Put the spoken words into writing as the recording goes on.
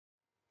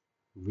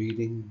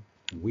Reading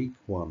Week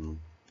 1,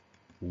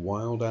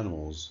 Wild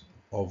Animals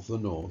of the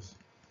North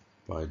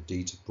by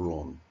Dieter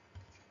Braun.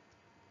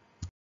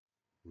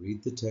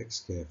 Read the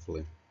text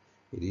carefully.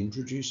 It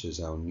introduces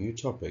our new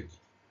topic,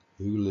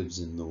 Who Lives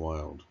in the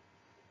Wild?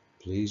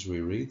 Please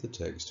reread the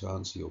text to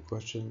answer your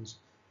questions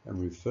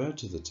and refer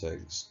to the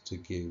text to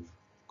give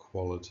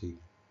quality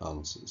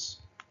answers.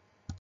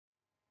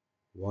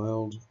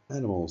 Wild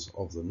Animals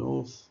of the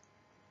North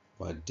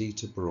by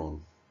Dieter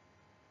Braun.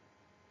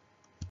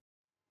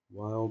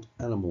 Wild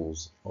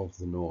Animals of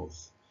the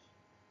North.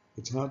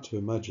 It's hard to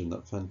imagine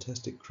that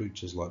fantastic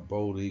creatures like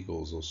bald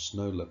eagles or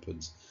snow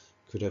leopards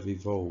could have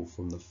evolved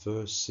from the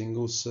first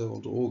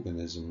single-celled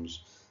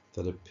organisms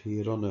that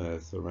appeared on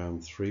Earth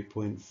around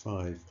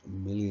 3.5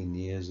 million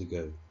years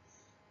ago.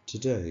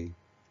 Today,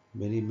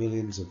 many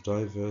millions of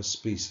diverse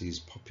species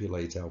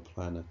populate our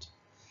planet.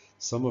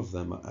 Some of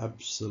them are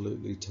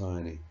absolutely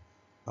tiny,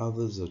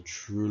 others are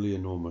truly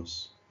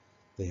enormous.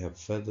 They have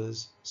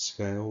feathers,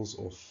 scales,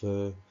 or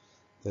fur.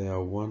 They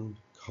are one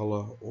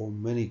color or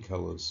many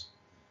colors,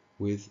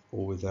 with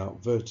or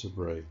without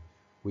vertebrae,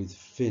 with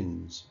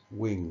fins,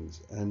 wings,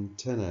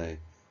 antennae,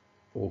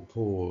 or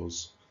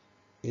paws.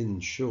 In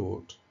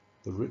short,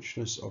 the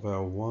richness of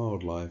our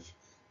wildlife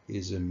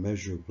is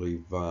immeasurably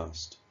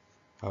vast.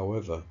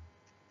 However,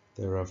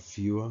 there are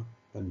fewer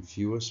and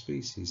fewer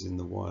species in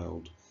the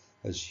wild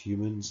as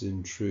humans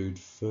intrude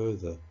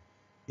further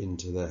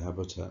into their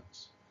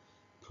habitats.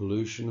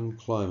 Pollution and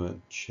climate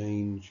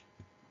change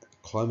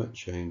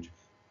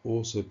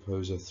also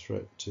pose a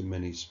threat to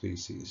many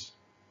species.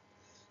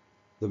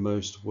 The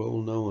most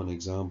well-known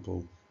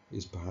example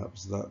is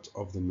perhaps that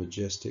of the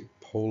majestic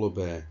polar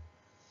bear.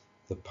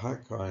 The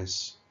pack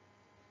ice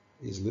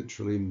is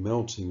literally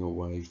melting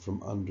away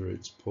from under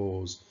its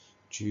paws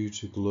due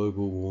to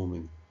global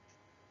warming.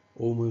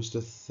 Almost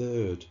a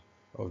third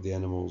of the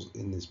animals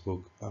in this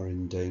book are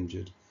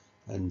endangered,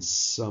 and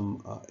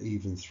some are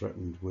even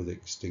threatened with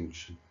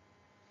extinction.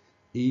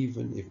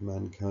 Even if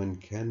mankind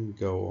can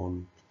go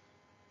on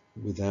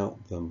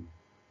without them,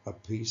 a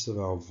piece of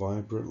our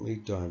vibrantly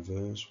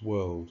diverse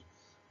world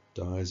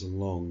dies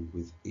along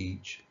with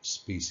each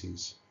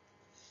species.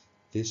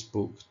 This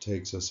book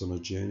takes us on a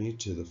journey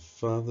to the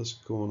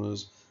farthest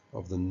corners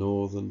of the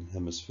northern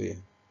hemisphere.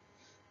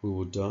 We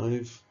will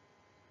dive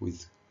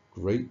with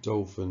great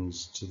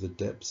dolphins to the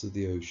depths of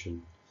the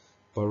ocean,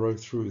 burrow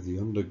through the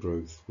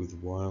undergrowth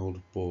with wild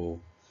boar,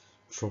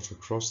 trot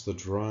across the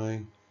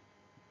dry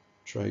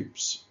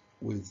traps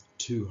with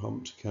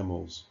two-humped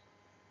camels,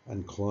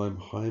 and climb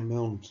high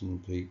mountain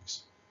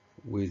peaks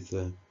with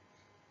the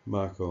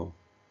mako.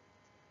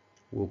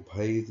 We'll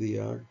pay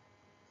the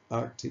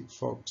Arctic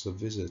fox a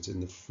visit in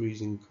the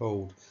freezing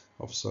cold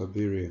of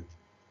Siberia,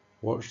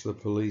 watch the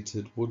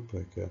pileated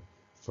woodpecker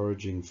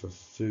foraging for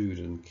food,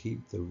 and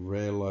keep the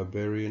rare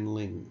Liberian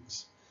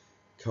lynx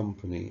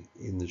company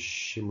in the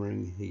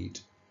shimmering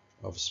heat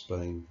of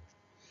Spain.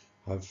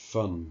 Have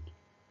fun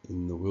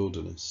in the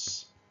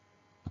wilderness.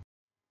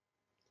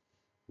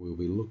 We'll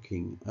be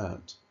looking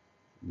at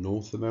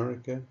North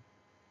America,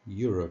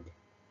 Europe,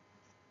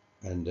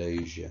 and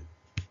Asia.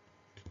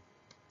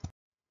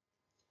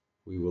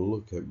 We will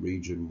look at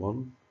Region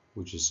 1,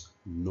 which is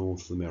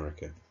North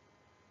America.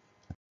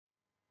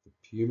 The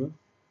puma,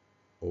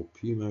 or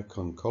Puma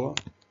concolor.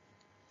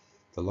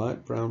 The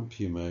light brown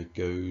puma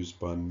goes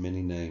by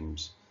many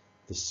names: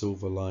 the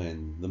silver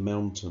lion, the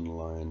mountain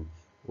lion,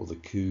 or the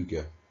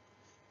cougar.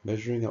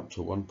 Measuring up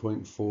to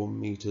 1.4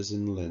 meters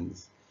in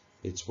length,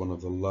 it's one of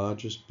the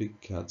largest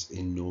big cats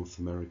in North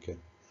America.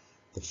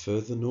 The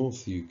further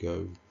north you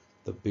go,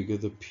 the bigger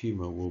the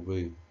puma will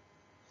be.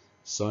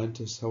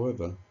 Scientists,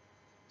 however,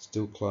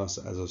 still class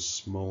it as a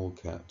small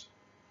cat,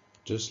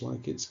 just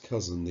like its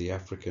cousin, the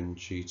African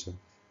cheetah.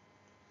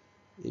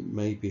 It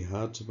may be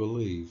hard to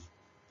believe,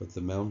 but the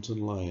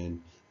mountain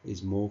lion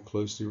is more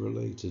closely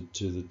related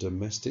to the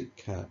domestic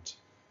cat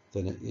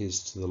than it is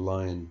to the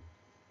lion.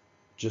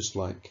 Just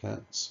like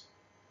cats,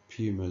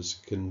 pumas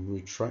can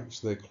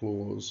retract their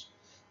claws,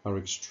 are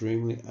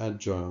extremely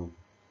agile,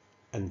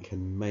 and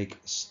can make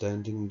a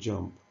standing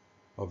jump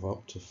of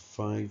up to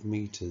 5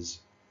 meters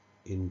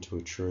into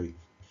a tree.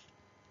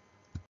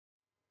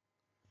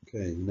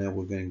 Okay, now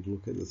we're going to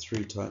look at the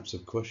 3 types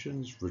of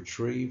questions: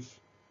 retrieve,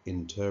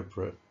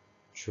 interpret,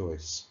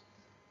 choice.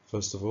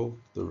 First of all,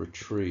 the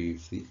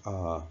retrieve, the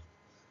R.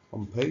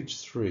 On page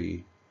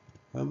 3,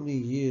 how many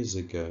years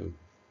ago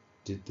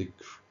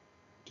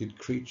did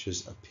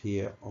creatures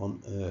appear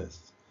on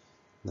Earth?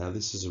 Now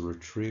this is a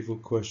retrieval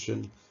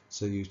question,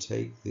 so you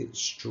take it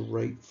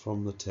straight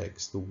from the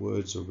text. The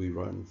words will be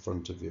right in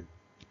front of you.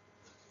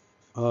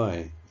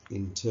 I,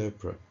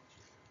 interpret.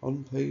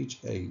 On page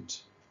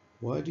 8,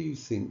 why do you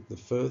think the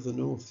further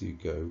north you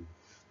go,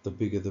 the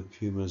bigger the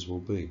pumas will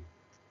be?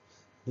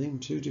 Name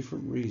 2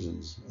 different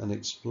reasons and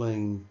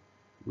explain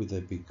with a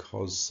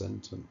because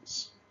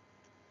sentence.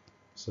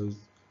 So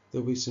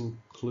there'll be some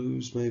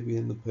clues maybe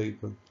in the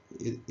paper,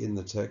 in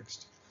the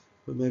text,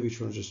 but maybe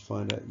try to just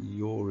find out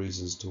your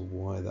reasons to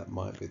why that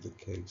might be the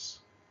case.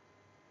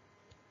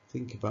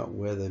 Think about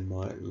where they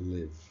might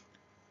live.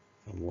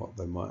 and what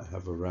they might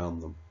have around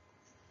them.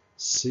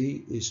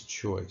 C is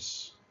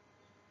choice.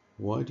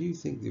 Why do you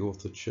think the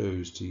author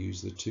chose to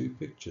use the two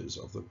pictures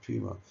of the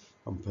puma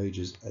on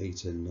pages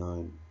 8 and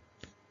 9?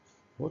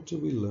 What do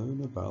we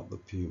learn about the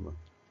puma?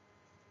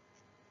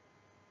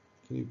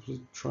 Can you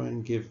please try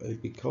and give a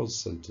because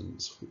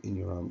sentence in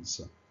your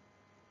answer?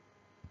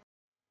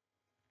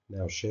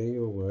 Now share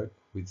your work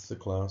with the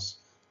class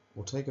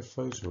or take a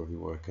photo of your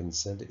work and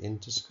send it in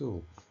to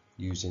school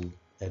using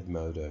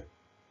Edmodo.